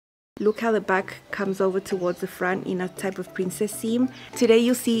Look how the back comes over towards the front in a type of princess seam. Today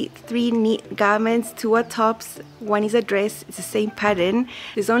you'll see 3 neat garments. 2 are tops, 1 is a dress. It's the same pattern.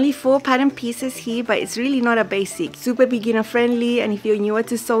 There's only 4 pattern pieces here, but it's really not a basic. Super beginner friendly, and if you're newer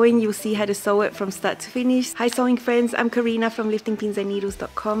to sewing, you'll see how to sew it from start to finish. Hi sewing friends, I'm Karina from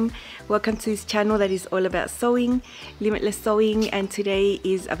liftingpinsandneedles.com. Welcome to this channel that is all about sewing, limitless sewing, and today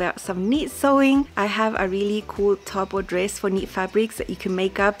is about some neat sewing. I have a really cool top or dress for neat fabrics that you can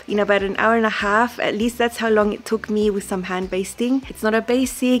make up in about an hour and a half. At least that's how long it took me with some hand basting. It's not a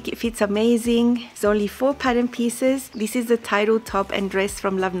basic, it fits amazing. It's only 4 pattern pieces. This is the Tidal top and dress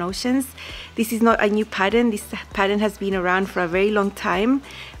from Love Notions. This is not a new pattern. This pattern has been around for a very long time,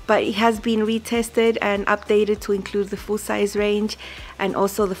 but it has been retested and updated to include the full size range and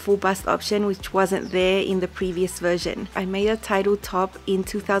also the full bust option, which wasn't there in the previous version. I made a Tidal top in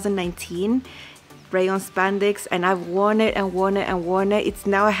 2019, Rayon Spandex, and I've worn it and worn it and worn it. It's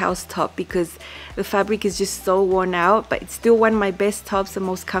now a house top because the fabric is just so worn out, but it's still one of my best tops, the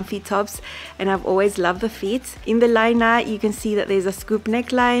most comfy tops, and I've always loved the fit. In the liner, you can see that there's a scoop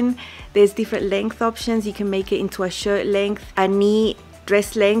neckline, there's different length options. You can make it into a shirt length, a knee,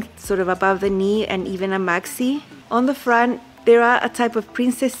 dress length, sort of above the knee, and even a maxi. On the front, there are a type of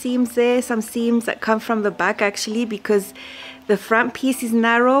princess seams there, some seams that come from the back actually, because the front piece is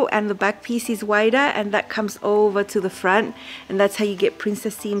narrow and the back piece is wider, and that comes over to the front, and that's how you get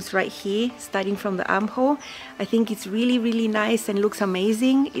princess seams right here, starting from the armhole. I think it's really nice and looks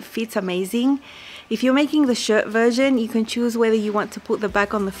amazing. It fits amazing. If you're making the shirt version, you can choose whether you want to put the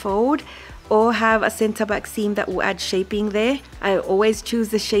back on the fold or have a center back seam that will add shaping there. I always choose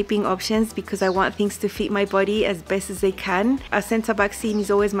the shaping options because I want things to fit my body as best as they can. A center back seam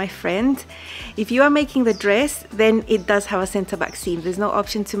is always my friend. If you are making the dress, then it does have a center back seam. There's no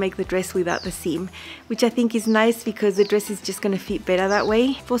option to make the dress without the seam, which I think is nice because the dress is just gonna fit better that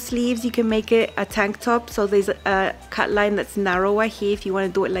way. For sleeves, you can make it a tank top, so there's a cut line that's narrower here if you want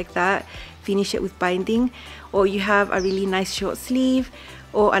to do it like that, finish it with binding, or you have a really nice short sleeve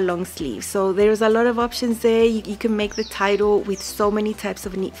or a long sleeve. So there's a lot of options there. You can make the Tidal with so many types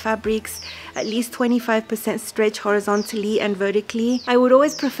of neat fabrics, at least 25% stretch horizontally and vertically. I would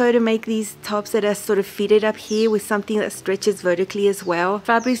always prefer to make these tops that are sort of fitted up here with something that stretches vertically as well.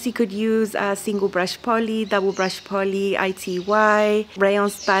 Fabrics you could use are single brush poly, double brush poly, ITY, rayon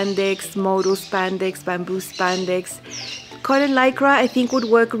spandex, modal spandex, bamboo spandex. Cotton lycra I think would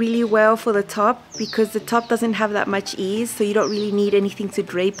work really well for the top because the top doesn't have that much ease, so you don't really need anything to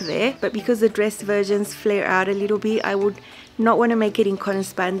drape there. But because the dress versions flare out a little bit, I would not want to make it in cotton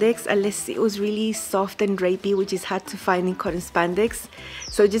spandex unless it was really soft and drapey, which is hard to find in cotton spandex.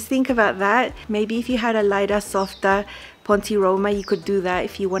 So just think about that. Maybe if you had a lighter, softer Ponte Roma, you could do that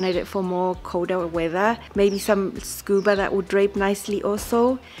if you wanted it for more colder weather. Maybe some scuba that would drape nicely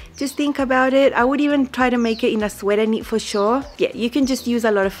also. Just think about it. I would even try to make it in a sweater knit for sure. Yeah, you can just use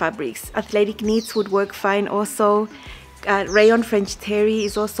a lot of fabrics. Athletic knits would work fine also. Rayon French terry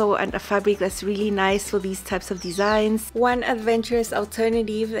is also a fabric that's really nice for these types of designs. One adventurous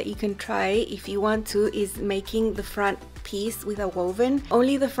alternative that you can try if you want to is making the front piece with a woven.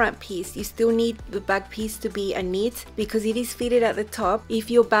 Only the front piece. You still need the back piece to be a knit because it is fitted at the top. If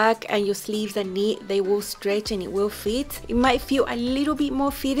your back and your sleeves are knit, they will stretch and it will fit. It might feel a little bit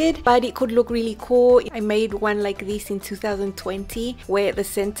more fitted, but it could look really cool. I made one like this in 2020 where the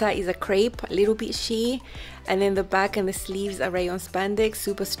center is a crepe, a little bit sheer, and then the back and the sleeves are rayon spandex,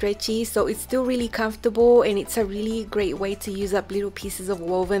 super stretchy, so it's still really comfortable, and it's a really great way to use up little pieces of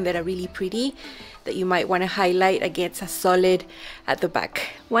woven that are really pretty that you might want to highlight against a solid at the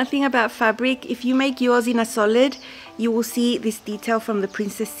back. One thing about fabric, if you make yours in a solid, you will see this detail from the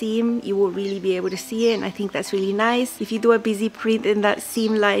princess seam. You will really be able to see it, and I think that's really nice. If you do a busy print, then that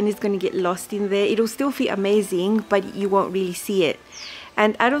seam line is going to get lost in there. It'll still fit amazing, but you won't really see it.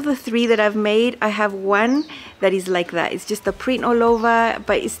 And out of the 3 that I've made, I have one that is like that. It's just a print all over,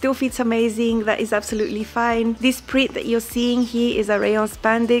 but it still fits amazing. That is absolutely fine. This print that you're seeing here is a rayon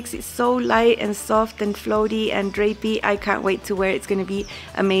spandex. It's so light and soft and floaty and drapey. I can't wait to wear it. It's going to be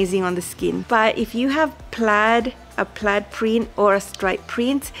amazing on the skin. But if you have plaid, a plaid print or a stripe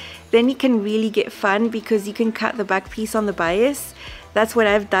print, then it can really get fun because you can cut the back piece on the bias. That's what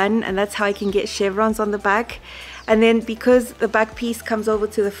I've done, and that's how I can get chevrons on the back. And then because the back piece comes over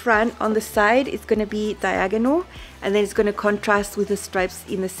to the front, on the side it's going to be diagonal, and then it's going to contrast with the stripes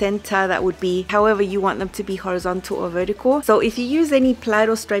in the center that would be however you want them to be, horizontal or vertical. So if you use any plaid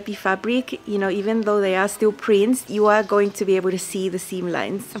or stripy fabric, you know, even though they are still prints, you are going to be able to see the seam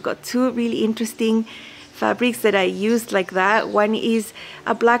lines. I've got 2 really interesting fabrics that I used like that. One is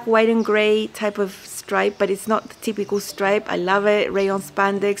a black, white and gray type of stripe, but it's not the typical stripe. I love it. Rayon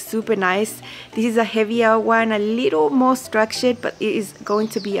Spandex, super nice. This is a heavier one, a little more structured, but it is going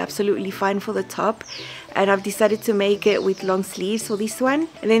to be absolutely fine for the top. And I've decided to make it with long sleeves for this one.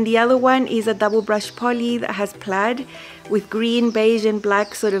 And then the other one is a double brush poly that has plaid with green, beige and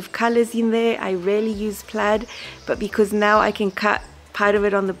black sort of colors in there. I rarely use plaid, but because now I can cut part of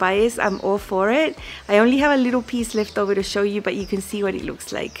it on the bias, I'm all for it. I only have a little piece left over to show you, but you can see what it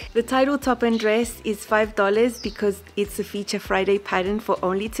looks like. The Tidal top and dress is $5 because it's a Feature Friday pattern for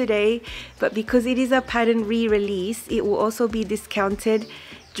only today, but because it is a pattern re-release, it will also be discounted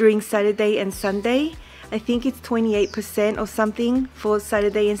during Saturday and Sunday. I think it's 28% or something for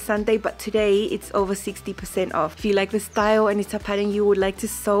Saturday and Sunday, but today it's over 60% off. If you like the style and it's a pattern you would like to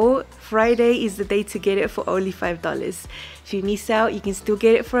sew, Friday is the day to get it for only $5. If you miss out, you can still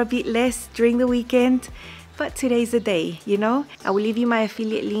get it for a bit less during the weekend. But today's the day, you know. I will leave you my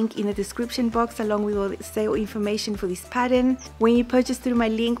affiliate link in the description box along with all the sale information for this pattern. When you purchase through my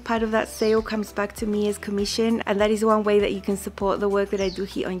link, part of that sale comes back to me as commission, and that is one way that you can support the work that I do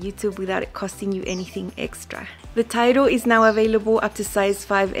here on YouTube without it costing you anything extra. The Tidal is now available up to size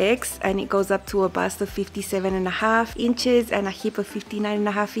 5X, and it goes up to a bust of 57.5 inches and a hip of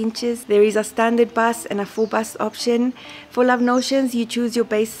 59.5 inches. There is a standard bust and a full bust option. For Love Notions, you choose your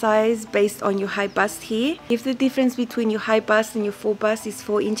base size based on your high bust here. If the difference between your high bust and your full bust is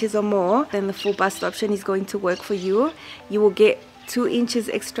 4 inches or more, then the full bust option is going to work for you. You will get 2 inches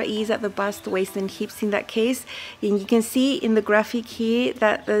extra ease at the bust, waist and hips in that case. And you can see in the graphic here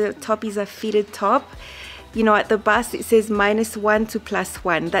that the top is a fitted top. You know, at the bust it says -1 to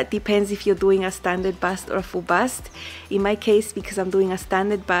 +1. That depends if you're doing a standard bust or a full bust. In my case, because I'm doing a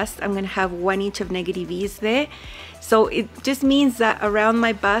standard bust, I'm going to have 1 inch of negative ease there. So it just means that around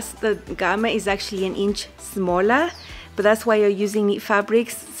my bust, the garment is actually 1 inch smaller. But that's why you're using knit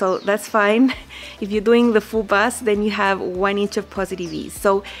fabrics, so that's fine. If you're doing the full bust, then you have 1 inch of positive ease.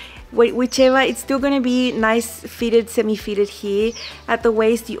 So whichever, it's still going to be nice fitted, semi-fitted here. At the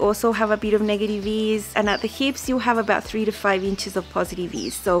waist you also have a bit of negative ease, and at the hips you have about 3 to 5 inches of positive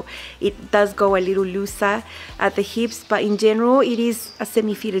ease, so it does go a little looser at the hips, but in general it is a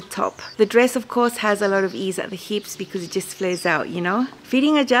semi-fitted top. The dress of course has a lot of ease at the hips because it just flares out, you know.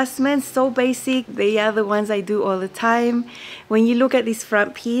 Fitting adjustments, so basic, they are the ones I do all the time. When you look at this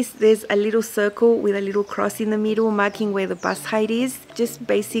front piece, there's a little circle with a little cross in the middle marking where the bust height is. Just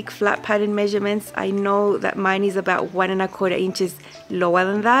basic flat pattern measurements. I know that mine is about 1¼ inches lower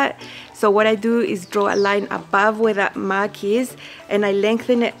than that. So what I do is draw a line above where that mark is, and I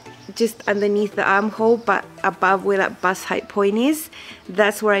lengthen it just underneath the armhole but above where that bust height point is.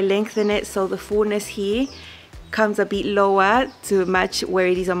 That's where I lengthen it, so the fullness here comes a bit lower to match where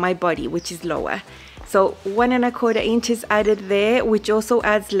it is on my body, which is lower. So 1¼ inches added there, which also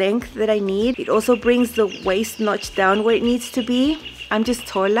adds length that I need. It also brings the waist notch down where it needs to be. I'm just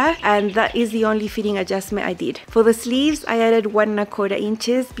taller, and that is the only fitting adjustment I did. For the sleeves, I added 1¼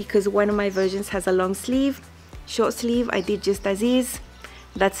 inches because one of my versions has a long sleeve. Short sleeve, I did just as is.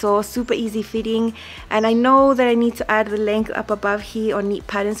 That's all, super easy fitting. And I know that I need to add the length up above here on Knit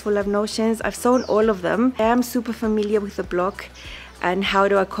Patterns for Love Notions. I've sewn all of them. I am super familiar with the block and how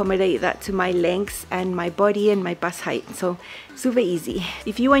to accommodate that to my lengths and my body and my bust height, so super easy.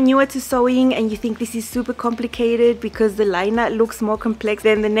 If you are newer to sewing and you think this is super complicated because the liner looks more complex,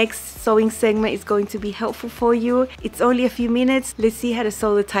 then the next sewing segment is going to be helpful for you. It's only a few minutes. Let's see how to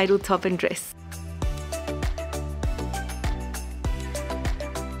sew the Tidal top and dress.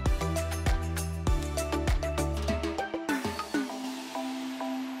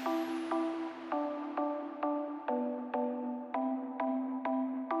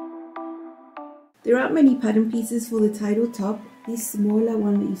 There aren't many pattern pieces for the Tidal top. This smaller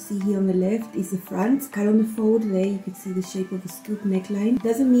one that you see here on the left is the front. Cut on the fold there, you can see the shape of a scoop neckline. It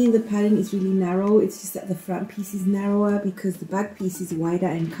doesn't mean the pattern is really narrow, it's just that the front piece is narrower because the back piece is wider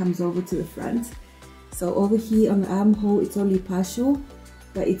and comes over to the front. So over here on the armhole, it's only partial,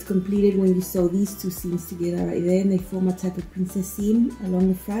 but it's completed when you sew these two seams together right there, and they form a type of princess seam along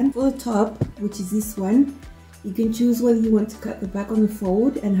the front. For the top, which is this one, you can choose whether you want to cut the back on the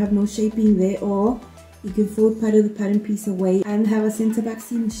fold and have no shaping there, or you can fold part of the pattern piece away and have a center back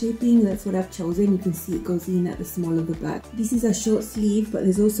seam shaping. That's what I've chosen. You can see it goes in at the small of the back. This is a short sleeve, but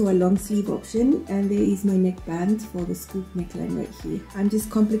there's also a long sleeve option, and there is my neckband for the scoop neckline right here. I'm just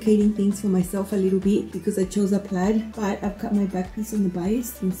complicating things for myself a little bit because I chose a plaid, but I've cut my back piece on the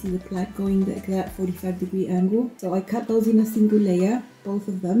bias. You can see the plaid going like that 45-degree angle. So I cut those in a single layer, both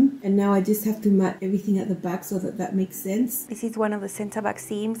of them, and now I just have to mat everything at the back so that that makes sense. This is one of the center back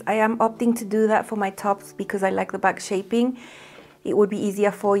seams. I am opting to do that for my tops because I like the back shaping. It would be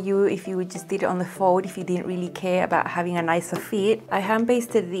easier for you if you just did it on the fold, if you didn't really care about having a nicer fit. I hand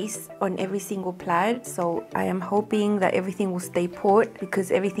basted this on every single plaid, so I am hoping that everything will stay put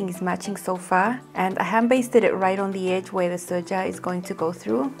because everything is matching so far. And I hand basted it right on the edge where the serger is going to go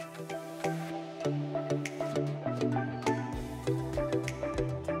through.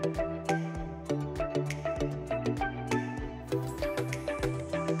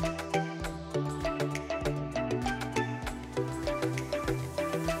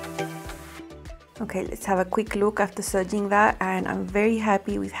 Okay, let's have a quick look after serging that, and I'm very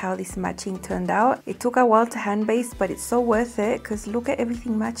happy with how this matching turned out. It took a while to hand baste, but it's so worth it because look at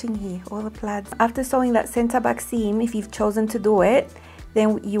everything matching here, all the plaids. After sewing that center back seam, if you've chosen to do it,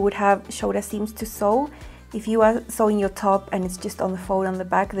 then you would have shoulder seams to sew. If you are sewing your top and it's just on the fold on the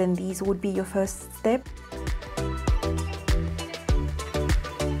back, then these would be your first step.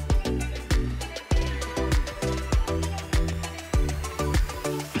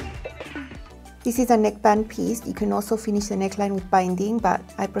 This is a neckband piece. You can also finish the neckline with binding, but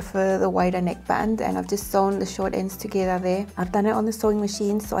I prefer the wider neckband, and I've just sewn the short ends together there. I've done it on the sewing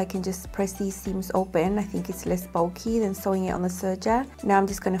machine so I can just press these seams open. I think it's less bulky than sewing it on the serger. Now I'm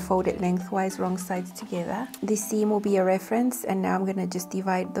just going to fold it lengthwise, wrong sides together. This seam will be a reference, and now I'm going to just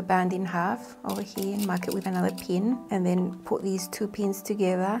divide the band in half over here and mark it with another pin, and then put these two pins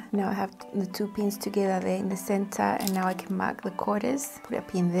together. Now I have the two pins together there in the center, and now I can mark the quarters. Put a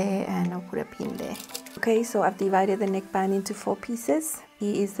pin there, and I'll put a pin there. Okay, so I've divided the neckband into 4 pieces.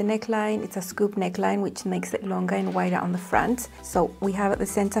 Here is the neckline. It's a scoop neckline, which makes it longer and wider on the front. So we have at the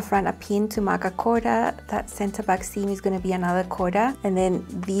center front a pin to mark a quarter. That center back seam is going to be another quarter, and then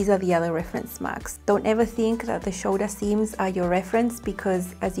these are the other reference marks. Don't ever think that the shoulder seams are your reference,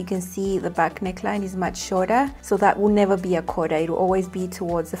 because as you can see, the back neckline is much shorter, so that will never be a quarter. It will always be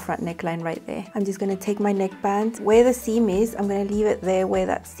towards the front neckline right there. I'm just going to take my neckband. Where the seam is, I'm going to leave it there where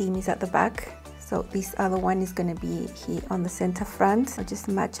that seam is at the back. So this other one is going to be here on the center front. I'll just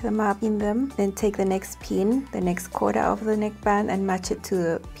match them up in them. Then take the next pin, the next quarter of the neckband, and match it to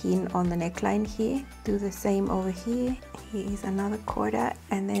the pin on the neckline here. Do the same over here. Here is another quarter,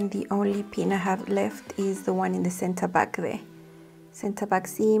 and then the only pin I have left is the one in the center back there. Center back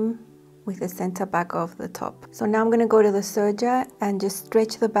seam with the center back of the top. So now I'm going to go to the serger and just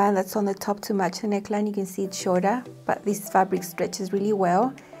stretch the band that's on the top to match the neckline. You can see it's shorter, but this fabric stretches really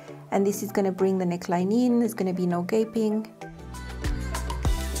well. And this is going to bring the neckline in. There's going to be no gaping.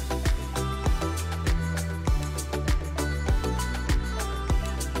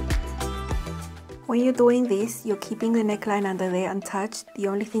 When you're doing this, you're keeping the neckline under there untouched. The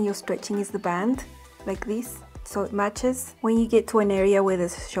only thing you're stretching is the band, like this, so it matches. When you get to an area where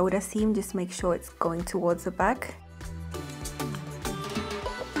there's a shoulder seam, just make sure it's going towards the back.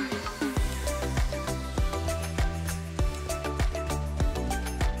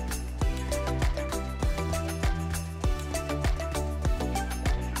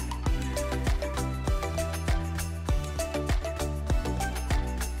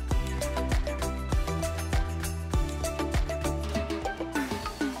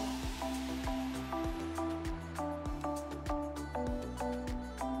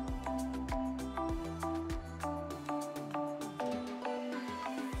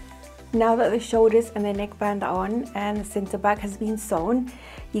 Now that the shoulders and the neckband are on and the center back has been sewn,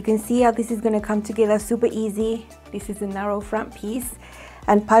 you can see how this is going to come together super easy. This is a narrow front piece,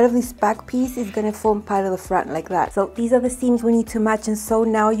 and part of this back piece is going to form part of the front like that. So these are the seams we need to match and sew.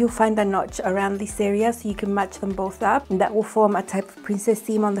 Now you'll find a notch around this area so you can match them both up, and that will form a type of princess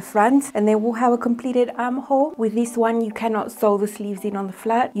seam on the front, and then we'll have a completed armhole. With this one, you cannot sew the sleeves in on the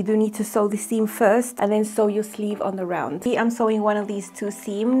flat. You do need to sew the seam first and then sew your sleeve on the round. See, I'm sewing one of these two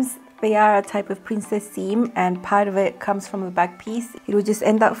seams. They are a type of princess seam, and part of it comes from the back piece. It will just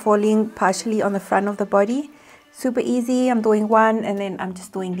end up falling partially on the front of the body. Super easy. I'm doing one and then I'm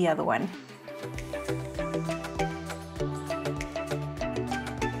just doing the other one.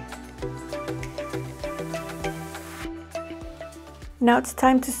 Now it's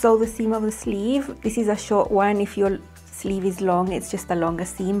time to sew the seam of the sleeve. This is a short one. If your sleeve is long, it's just a longer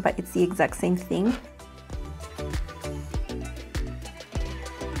seam, but it's the exact same thing.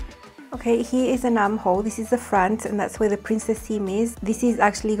 Okay, here is an armhole. This is the front, and that's where the princess seam is. This is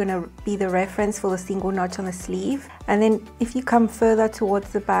actually going to be the reference for the single notch on the sleeve. And then if you come further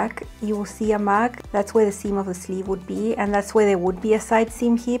towards the back, you will see a mark. That's where the seam of the sleeve would be, and that's where there would be a side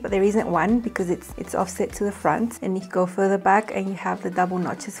seam here, but there isn't one because it's offset to the front. And you go further back and you have the double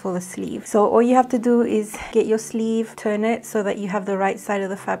notches for the sleeve. So all you have to do is get your sleeve, turn it so that you have the right side of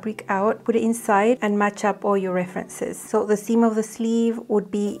the fabric out, put it inside and match up all your references. So the seam of the sleeve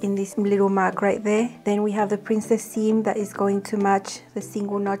would be in this little mark right there. Then we have the princess seam that is going to match the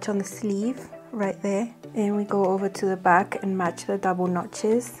single notch on the sleeve right there. And we go over to the back and match the double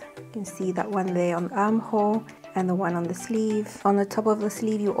notches. You can see that one there on the armhole and the one on the sleeve. On the top of the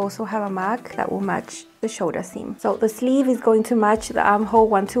sleeve you also have a mark that will match the shoulder seam. So the sleeve is going to match the armhole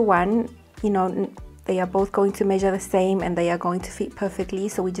 1 to 1. You know, they are both going to measure the same and they are going to fit perfectly,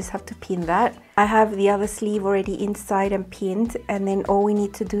 so we just have to pin that. I have the other sleeve already inside and pinned, and then all we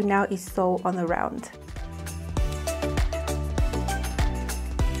need to do now is sew on the round.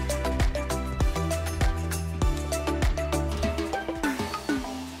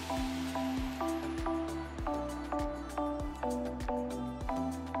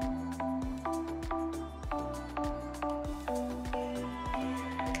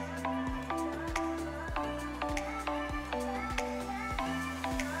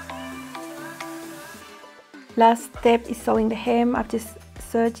 Last step is sewing the hem. I've just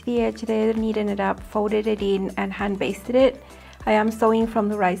serged the edge there, kneaded it up, folded it in and hand basted it. I am sewing from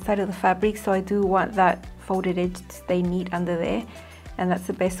the right side of the fabric, so I do want that folded edge to stay neat under there, and that's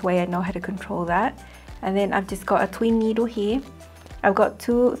the best way I know how to control that. And then I've just got a twin needle here. I've got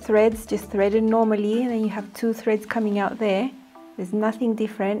 2 threads just threaded normally, and then you have 2 threads coming out there. There's nothing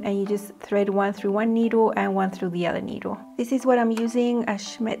different, and you just thread one through one needle and one through the other needle. This is what I'm using, a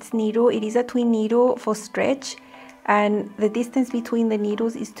Schmetz needle. It is a twin needle for stretch, and the distance between the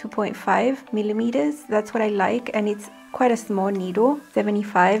needles is 2.5 millimeters. That's what I like, and it's quite a small needle,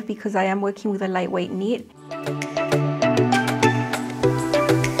 75, because I am working with a lightweight knit.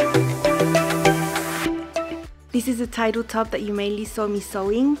 This is a Tidal top that you mainly saw me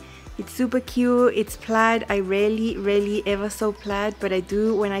sewing. It's super cute, it's plaid. I rarely ever sew plaid, but I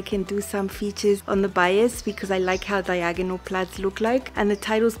do when I can do some features on the bias because I like how diagonal plaids look like. And the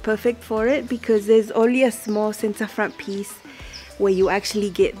Tidal's perfect for it because there's only a small center front piece where you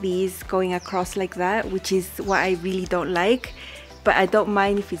actually get these going across like that, which is what I really don't like. But I don't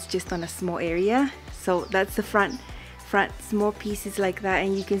mind if it's just on a small area. So that's the front small pieces like that,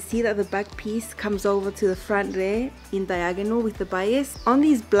 and you can see that the back piece comes over to the front there in diagonal with the bias. On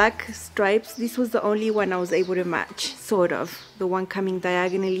these black stripes, this was the only one I was able to match, sort of. The one coming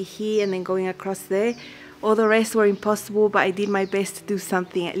diagonally here and then going across there. All the rest were impossible, but I did my best to do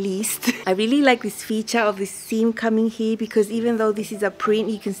something at least. I really like this feature of this seam coming here because even though this is a print,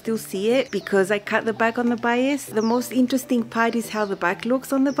 you can still see it because I cut the back on the bias. The most interesting part is how the back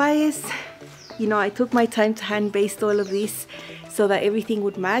looks on the bias. You know, I took my time to hand baste all of this so that everything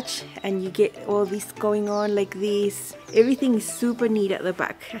would match, and you get all this going on like this. Everything is super neat at the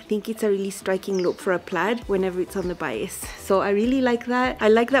back. I think it's a really striking look for a plaid whenever it's on the bias. So I really like that. I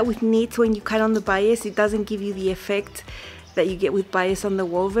like that with knits, when you cut on the bias, it doesn't give you the effect that you get with bias on the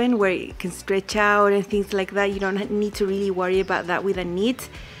woven where it can stretch out and things like that. You don't need to really worry about that with a knit,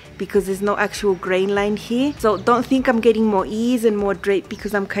 because there's no actual grain line here. So don't think I'm getting more ease and more drape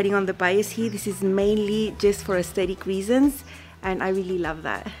because I'm cutting on the bias here. This is mainly just for aesthetic reasons, and I really love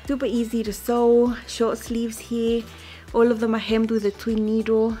that. Super easy to sew, short sleeves here. All of them are hemmed with a twin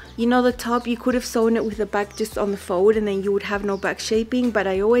needle. You know, the top, you could have sewn it with the back just on the fold and then you would have no back shaping, but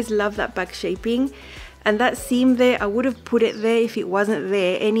I always love that back shaping. And that seam there, I would have put it there if it wasn't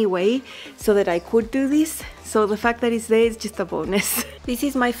there anyway, so that I could do this. So the fact that it's there is just a bonus. This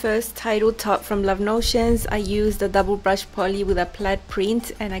is my first Tidal top from Love Notions. I used a double brush poly with a plaid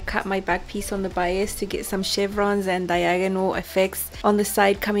print, and I cut my back piece on the bias to get some chevrons and diagonal effects on the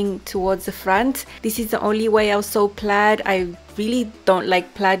side coming towards the front. This is the only way I'll sew plaid. I really don't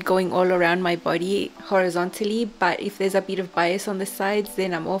like plaid going all around my body horizontally, but if there's a bit of bias on the sides,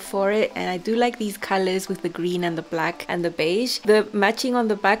 then I'm all for it. And I do like these colors with the green and the black and the beige. The matching on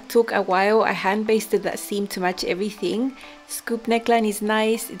the back took a while. I hand basted that seam to match everything. Scoop neckline is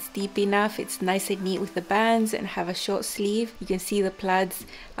nice, it's deep enough, it's nice and neat with the bands, and have a short sleeve. You can see the plaids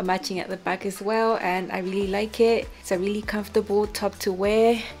are matching at the back as well, and I really like it. It's a really comfortable top to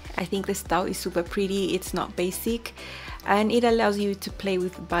wear. I think the style is super pretty, it's not basic, and it allows you to play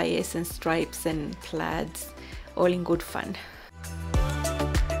with bias and stripes and plaids all in good fun.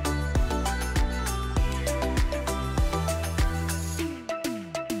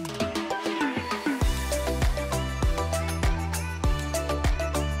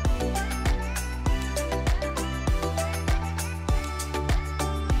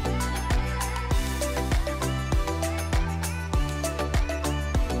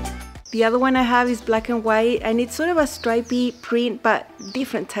 The other one I have is black and white, and it's sort of a stripy print, but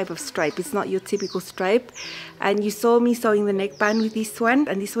different type of stripe. It's not your typical stripe. And you saw me sewing the neckband with this one,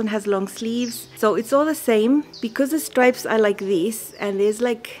 and this one has long sleeves. So it's all the same. Because the stripes are like this, and there's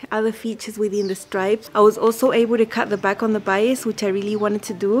like other features within the stripes, I was also able to cut the back on the bias, which I really wanted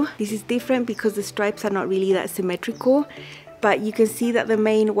to do. This is different because the stripes are not really that symmetrical, but you can see that the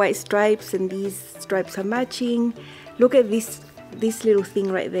main white stripes and these stripes are matching. Look at this little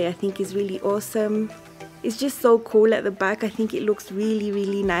thing right there. I think is really awesome. It's just so cool at the back. I think it looks really,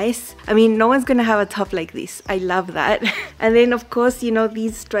 really nice. I mean, no one's gonna have a top like this. I love that. And then of course, you know,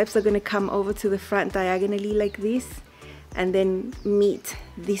 these stripes are gonna come over to the front diagonally like this, and then meet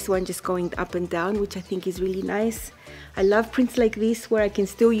this one just going up and down, which I think is really nice. I love prints like this where I can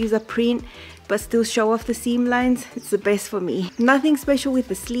still use a print but still show off the seam lines. It's the best for me. Nothing special with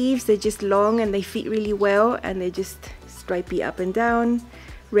the sleeves. They're just long and they fit really well, and they're just stripy up and down.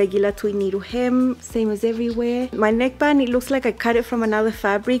 Regular twin needle hem, same as everywhere. My neckband, it looks like I cut it from another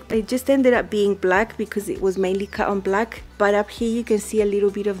fabric. It just ended up being black because it was mainly cut on black. But up here you can see a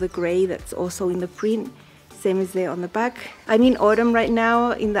little bit of the grey that's also in the print. Same as there on the back. I'm in autumn right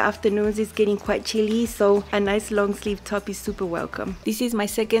now. In the afternoons it's getting quite chilly, so a nice long sleeve top is super welcome. This is my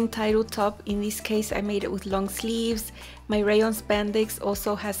second Tidal top. In this case I made it with long sleeves. My Rayon Spandex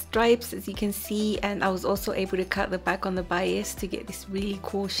also has stripes, as you can see, and I was also able to cut the back on the bias to get this really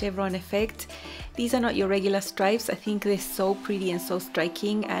cool chevron effect. These are not your regular stripes. I think they're so pretty and so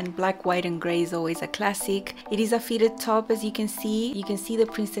striking, and black, white and grey is always a classic. It is a fitted top, as you can see. You can see the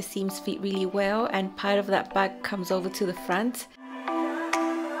princess seams fit really well, and part of that back comes over to the front.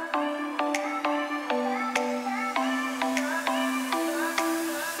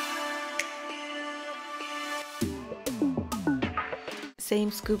 Same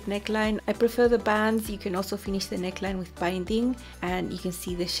scoop neckline. I prefer the bands. You can also finish the neckline with binding, and you can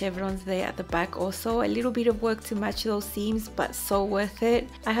see the chevrons there at the back also. A little bit of work to match those seams, but so worth it.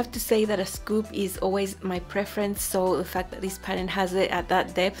 I have to say that a scoop is always my preference, so the fact that this pattern has it at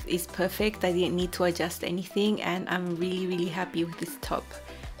that depth is perfect. I didn't need to adjust anything, and I'm really happy with this top.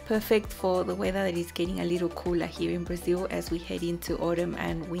 Perfect for the weather that is getting a little cooler here in Brazil as we head into autumn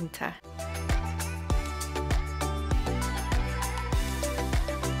and winter.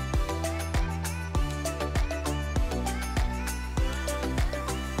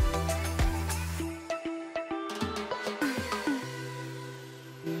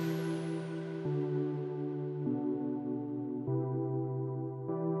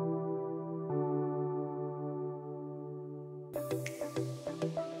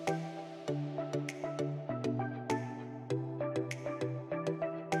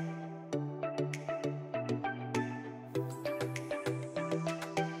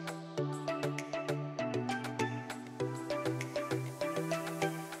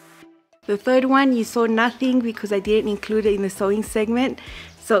 The third one, you saw nothing because I didn't include it in the sewing segment.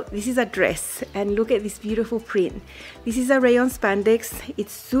 So this is a dress, and look at this beautiful print. This is a Rayon Spandex.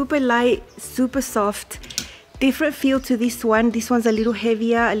 It's super light, super soft. Different feel to this one. This one's a little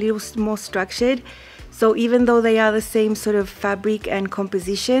heavier, a little more structured. So even though they are the same sort of fabric and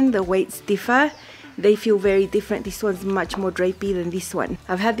composition, the weights differ. They feel very different. This one's much more drapey than this one.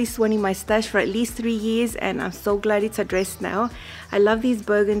 I've had this one in my stash for at least 3 years, and I'm so glad it's a dress now. I love these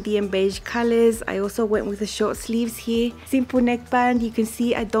burgundy and beige colors. I also went with the short sleeves here. Simple neckband. You can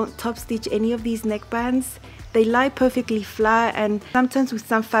see I don't top stitch any of these neckbands. They lie perfectly flat, and sometimes with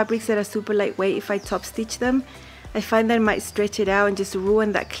some fabrics that are super lightweight, if I top stitch them, I find that I might stretch it out and just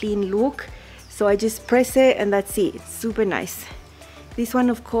ruin that clean look. So I just press it and that's it. It's super nice. This one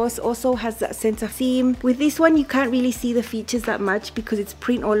of course also has that center seam. With this one you can't really see the features that much because it's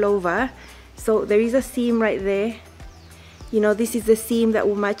print all over. So there is a seam right there. You know, this is the seam that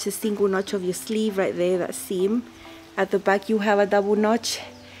will match the single notch of your sleeve right there, that seam. At the back you have a double notch.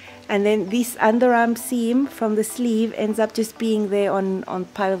 And then this underarm seam from the sleeve ends up just being there on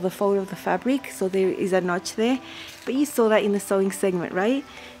part of the fold of the fabric. So there is a notch there. But you saw that in the sewing segment, right?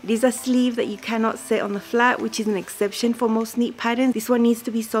 It is a sleeve that you cannot set on the flat, which is an exception for most knit patterns. This one needs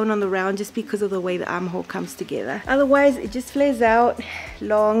to be sewn on the round just because of the way the armhole comes together. Otherwise, it just flares out,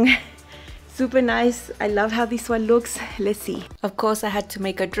 long, super nice. I love how this one looks. Let's see. Of course, I had to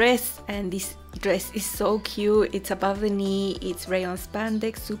make a dress, and this dress is so cute. It's above the knee, it's Rayon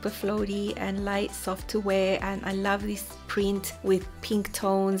Spandex, super floaty and light, soft to wear, and I love this print with pink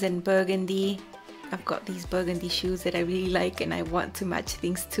tones and burgundy. I've got these burgundy shoes that I really like and I want to match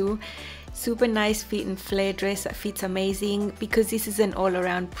things too. Super nice fit and flare dress that fits amazing. Because this is an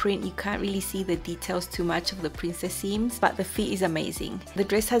all-around print, you can't really see the details too much of the princess seams, but the fit is amazing. The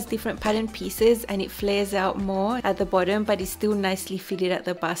dress has different pattern pieces and it flares out more at the bottom, but it's still nicely fitted at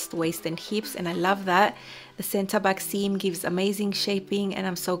the bust, waist and hips, and I love that. The center back seam gives amazing shaping and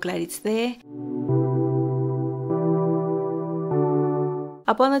I'm so glad it's there.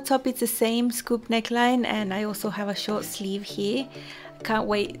 Up on the top it's the same scoop neckline, and I also have a short sleeve here. Can't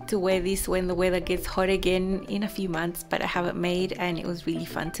wait to wear this when the weather gets hot again in a few months, but I haven't made and it was really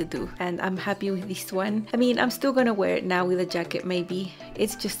fun to do, and I'm happy with this one. I mean, I'm still gonna wear it now with a jacket maybe.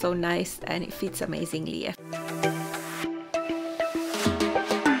 It's just so nice and it fits amazingly.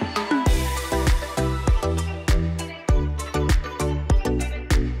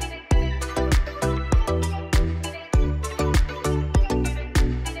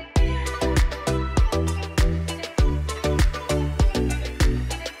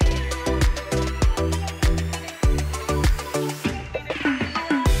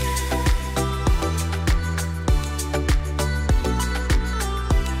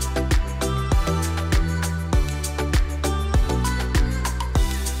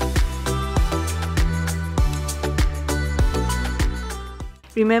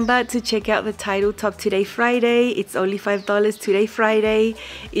 Remember to check out the Tidal top today Friday. It's only $5 today Friday.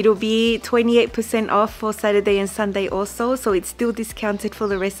 It'll be 28% off for Saturday and Sunday also, so it's still discounted for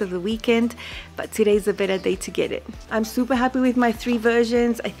the rest of the weekend, but today's a better day to get it. I'm super happy with my 3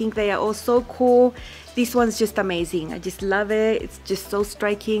 versions. I think they are all so cool. This one's just amazing. I just love it. It's just so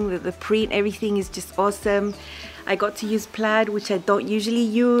striking. The print, everything is just awesome. I got to use plaid, which I don't usually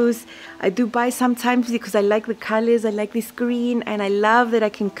use. I do buy sometimes because I like the colors, I like this green, and I love that I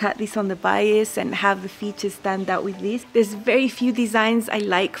can cut this on the bias and have the features stand out with this. There's very few designs I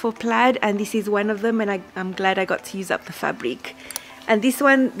like for plaid, and this is one of them, and I'm glad I got to use up the fabric. And this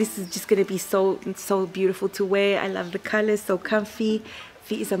one, this is just going to be so beautiful to wear. I love the colors, so comfy.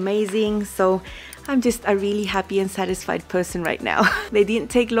 Fit is amazing, so I'm just a really happy and satisfied person right now. They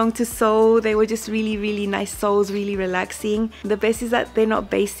didn't take long to sew. They were just really nice sews, really relaxing. The best is that they're not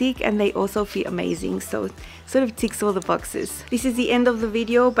basic and they also fit amazing, so sort of ticks all the boxes. This is the end of the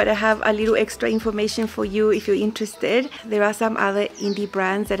video, but I have a little extra information for you if you're interested. There are some other indie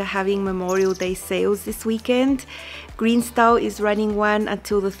brands that are having Memorial Day sales this weekend. Green Style is running one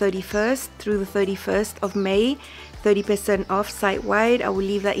until the 31st through the 31st of May. 30% off site-wide. I will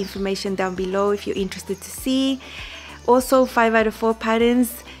leave that information down below if you're interested to see. Also, 5 out of 4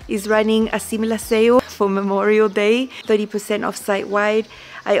 Patterns is running a similar sale for Memorial Day, 30% off site-wide.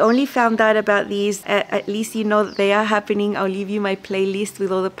 I only found out about these, at least you know that they are happening. I'll leave you my playlist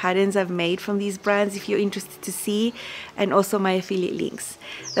with all the patterns I've made from these brands if you're interested to see, and also my affiliate links.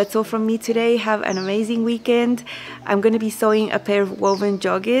 That's all from me today. Have an amazing weekend. I'm going to be sewing a pair of woven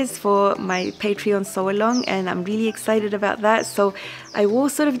joggers for my Patreon sew along, and I'm really excited about that. So I will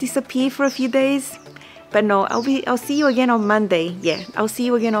sort of disappear for a few days, but no, I'll see you again on Monday. Yeah, I'll see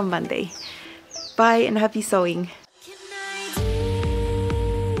you again on Monday. Bye and happy sewing.